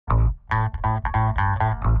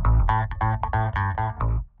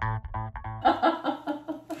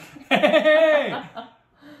Hey!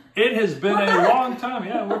 It has been a long time.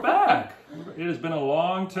 Yeah, we're back. It has been a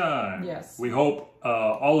long time. Yes. We hope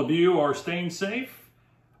all of you are staying safe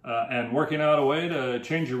and working out a way to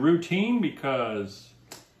change your routine because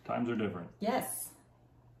times are different. Yes.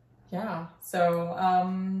 Yeah. So,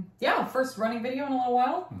 yeah, first running video in a little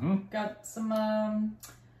while. Mm-hmm. Got some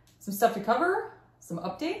stuff to cover, some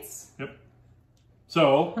updates. Yep.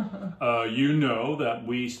 So, you know that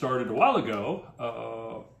we started a while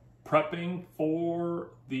ago prepping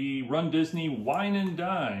for the RunDisney Wine and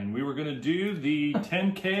Dine. We were going to do the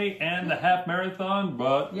 10K and the half marathon,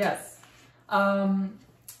 but... Yes.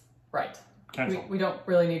 Right. Cancel. We don't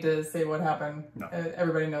really need to say what happened. No.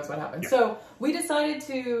 Everybody knows what happened. Yeah. So we decided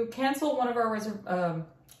to cancel one of our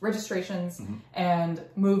registrations and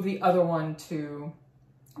move the other one to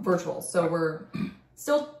virtual. So we're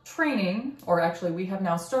still training, or actually we have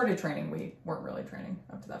now started training. We weren't really training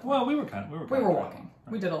up to that point. Well, we were walking. Right.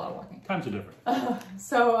 We did a lot of walking. Times are different.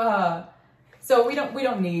 So we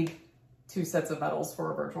don't need 2 sets of medals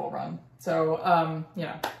for a virtual run. So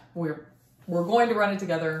yeah, we're going to run it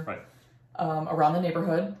together. Right. Around the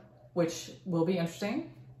neighborhood, which will be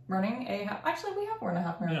interesting. Running actually we have run a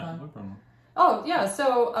half marathon. Yeah, we've run one. Oh yeah,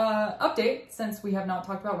 so update, since we have not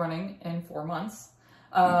talked about running in 4 months.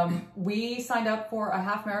 We signed up for a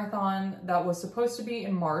half marathon that was supposed to be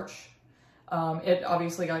in March. It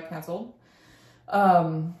obviously got canceled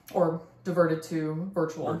or diverted to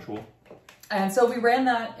virtual. And so we ran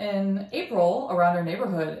that in April around our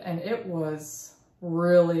neighborhood, and it was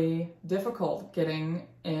really difficult getting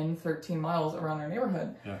in 13 miles around our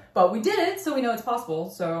neighborhood. Yeah. But we did it, so we know it's possible.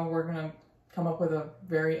 So we're going to come up with a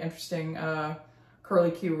very interesting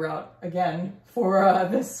curly Q route again for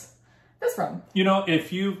this run. You know,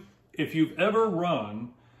 if you've ever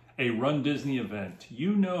run a RunDisney event,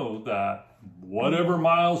 you know that whatever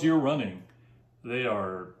miles you're running, they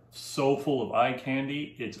are so full of eye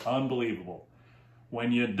candy, it's unbelievable.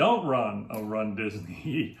 When you don't run a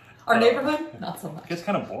RunDisney, our neighborhood, not so much. It's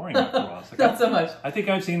kind of boring for us. Like Not so much. I think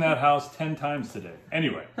I've seen that house 10 times today.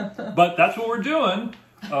 Anyway, but that's what we're doing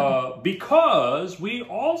because we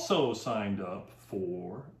also signed up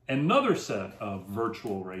for another set of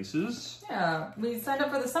virtual races. Yeah, we signed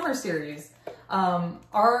up for the summer series.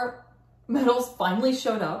 Our medals finally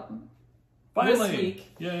showed up this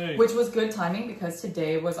week. Yay. Which was good timing because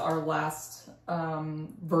today was our last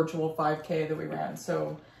virtual 5K that we ran.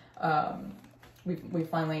 So we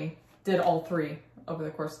finally did all 3 over the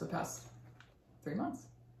course of the past 3 months.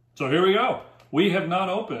 So here we go. We have not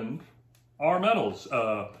opened our medals.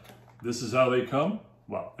 This is how they come.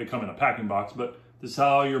 Well, they come in a packing box, but this is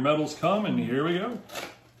how your medals come, and here we go.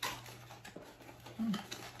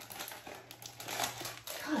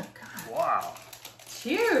 God. Wow. It's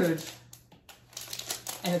huge.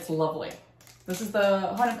 And it's lovely. This is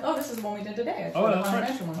the this is the one we did today. Actually, Oh, that's the right.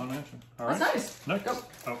 Mansion one. Haunted Mansion. All right. That's nice. Next. Go.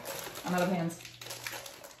 Oh. I'm out of hands.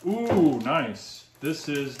 Ooh, nice. This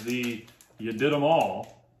is the You Did 'Em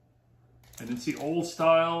All. And it's the old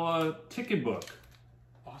style ticket book.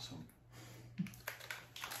 Awesome.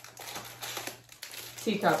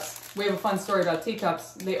 Teacups. We have a fun story about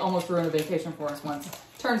teacups. They almost ruined a vacation for us once.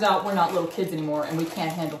 Turns out we're not little kids anymore and we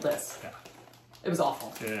can't handle this. Yeah. It was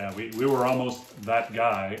awful. Yeah, we were almost that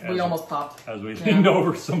guy. We almost popped. As we leaned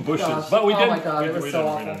over some bushes. Gosh. But we didn't. Oh my God, it was so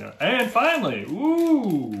awful. And finally,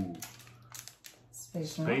 ooh.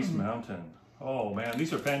 Space Mountain. Oh man,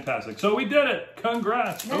 these are fantastic. So we did it.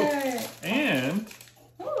 Congrats. Yay. Oh, and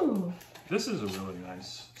Ooh. this is a really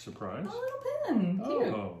nice surprise. A little pin.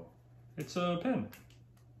 Cute. Oh, it's a pin.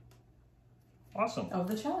 Awesome. Of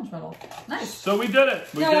the challenge medal. Nice. So we did it.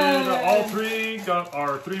 We Yay. did all 3, got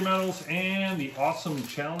our 3 medals and the awesome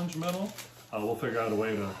challenge medal. We'll figure out a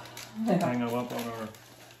way to hang them up on our...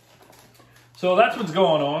 So that's what's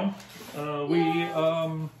going on.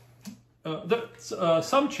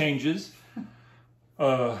 Some changes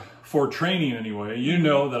for training anyway. You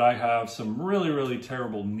know that I have some really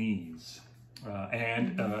terrible knees.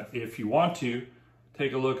 If you want to,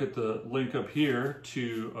 take a look at the link up here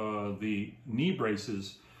to the knee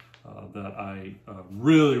braces that I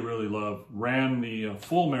really love. Ran the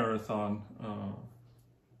full marathon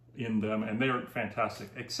in them, and they're fantastic,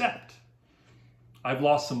 except I've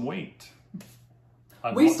lost some weight.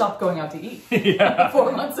 We stopped going out to eat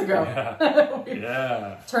 4 months ago.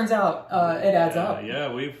 Yeah. Turns out it adds up.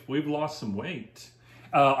 Yeah, we've lost some weight.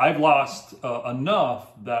 I've lost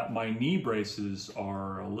enough that my knee braces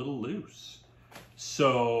are a little loose.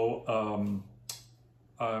 So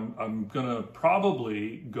I'm gonna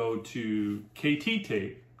probably go to KT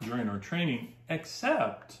tape during our training,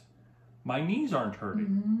 except my knees aren't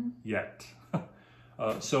hurting yet.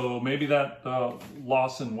 So maybe that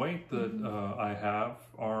loss in weight that I have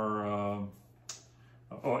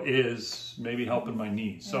is maybe helping my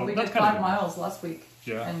knees. So we that's did 5 miles last week.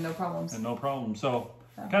 Yeah. And no problems. And no problem. So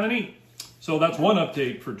kind of neat. So that's one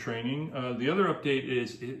update for training. The other update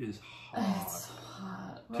is it is hot. It's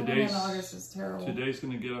hot. Today's in August is terrible. Today's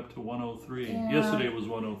going to get up to 103. Yeah. Yesterday was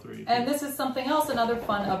 103. And this is something else, another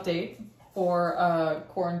fun update for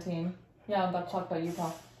quarantine. Yeah, I'm about to talk about you,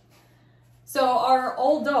 Pop. So our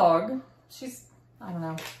old dog, she's, I don't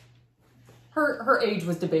know, her age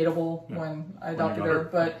was debatable when I adopted her,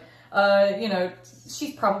 but you know,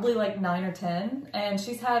 she's probably like 9 or 10, and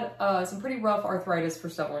she's had some pretty rough arthritis for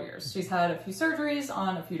several years. She's had a few surgeries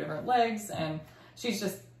on a few different legs, and she's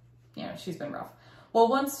just, you know, she's been rough. Well,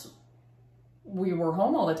 once we were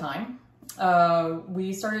home all the time,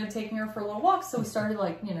 we started taking her for a little walk. So we started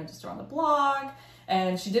like, you know, just around the block,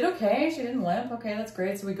 and she did okay. She didn't limp. Okay, that's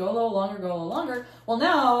great. So we go a little longer. Well,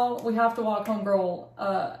 now we have to walk homegirl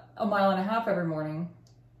 1.5 miles every morning,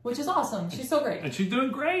 which is awesome. She's so great. And she's doing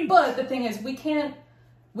great. But the thing is, we can't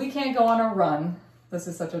go on a run. This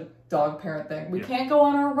is such a dog parent thing. We can't go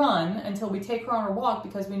on our run until we take her on her walk,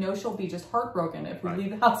 because we know she'll be just heartbroken if we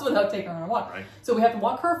leave the house without taking her on a walk. Right. So we have to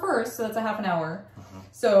walk her first, so that's a half an hour.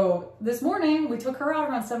 So this morning we took her out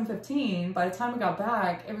around 7:15. By the time we got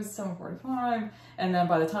back, it was 7:45, and then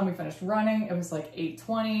by the time we finished running, it was like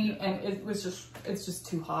 8:20, and it's just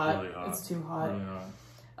too hot. Really hot. It's too hot. Really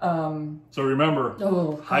hot. So remember,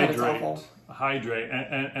 hydrate. Hydrate,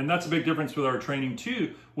 and that's a big difference with our training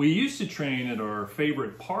too. We used to train at our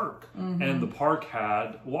favorite park, and the park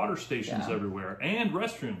had water stations everywhere and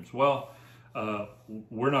restrooms. Well,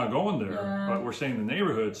 we're not going there, but we're staying in the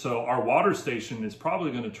neighborhood. So our water station is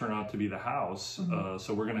probably going to turn out to be the house.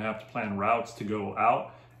 So we're going to have to plan routes to go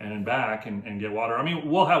out and back and get water. I mean,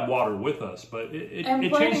 we'll have water with us, but it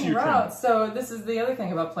changes your routes. So this is the other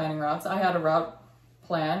thing about planning routes. I had a route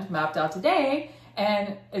planned, mapped out today,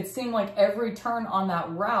 and it seemed like every turn on that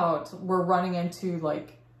route, we're running into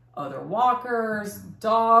like other walkers,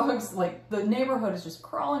 dogs, like the neighborhood is just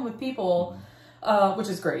crawling with people, which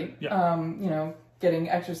is great. You know, getting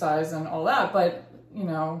exercise and all that, but you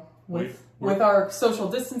know, with our social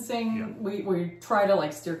distancing, we try to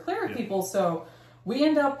like steer clear of people. So we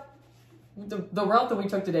end up, the route that we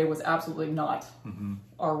took today was absolutely not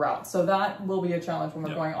our route. So that will be a challenge when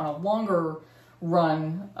we're going on a longer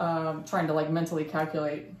run, trying to like mentally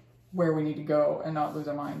calculate where we need to go and not lose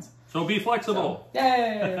our minds. So be flexible. So,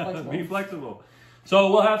 flexible. Be flexible. So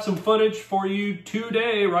we'll have some footage for you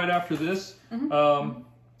today, right after this.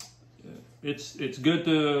 It's good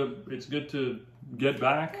to get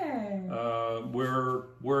back.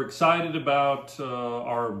 We're excited about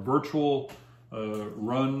our virtual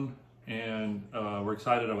run, and we're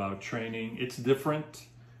excited about training. It's different.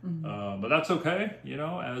 But that's okay, you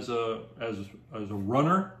know. As a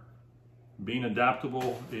runner, being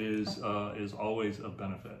adaptable is always a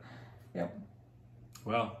benefit.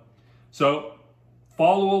 Well, so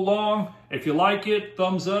follow along. If you like it,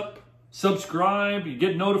 thumbs up, subscribe. You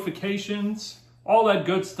get notifications, all that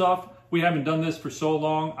good stuff. We haven't done this for so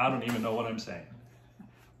long, I don't even know what I'm saying.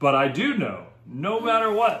 But I do know, no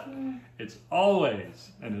matter what, it's always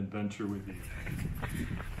an adventure with you.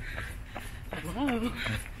 Hello.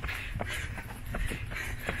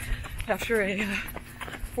 After a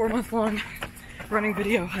 4-month-long running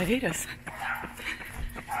video hiatus,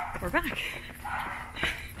 we're back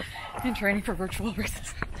in training for virtual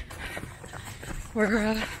races.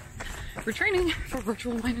 We're training for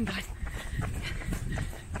virtual Wine Dine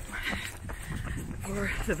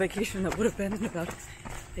for the vacation that would have been in about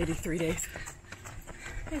 83 days.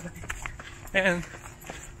 Hey, buddy. And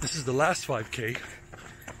this is the last 5K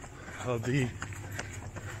of the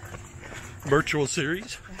virtual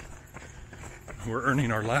series. We're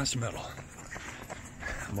earning our last medal.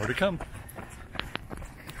 More to come.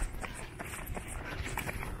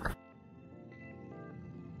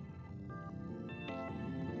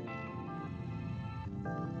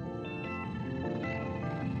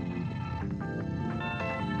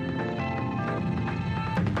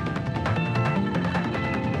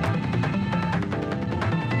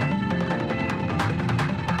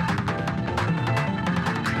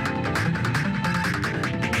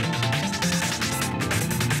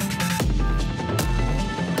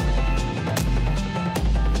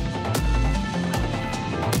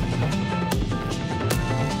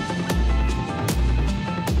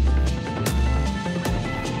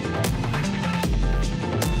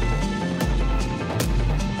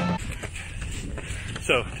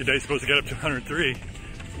 So today's supposed to get up to 103.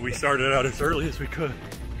 We started out as early as we could.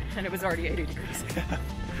 And it was already 80 degrees.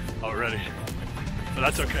 already. But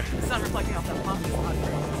that's okay. It's not reflecting off that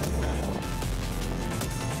pump.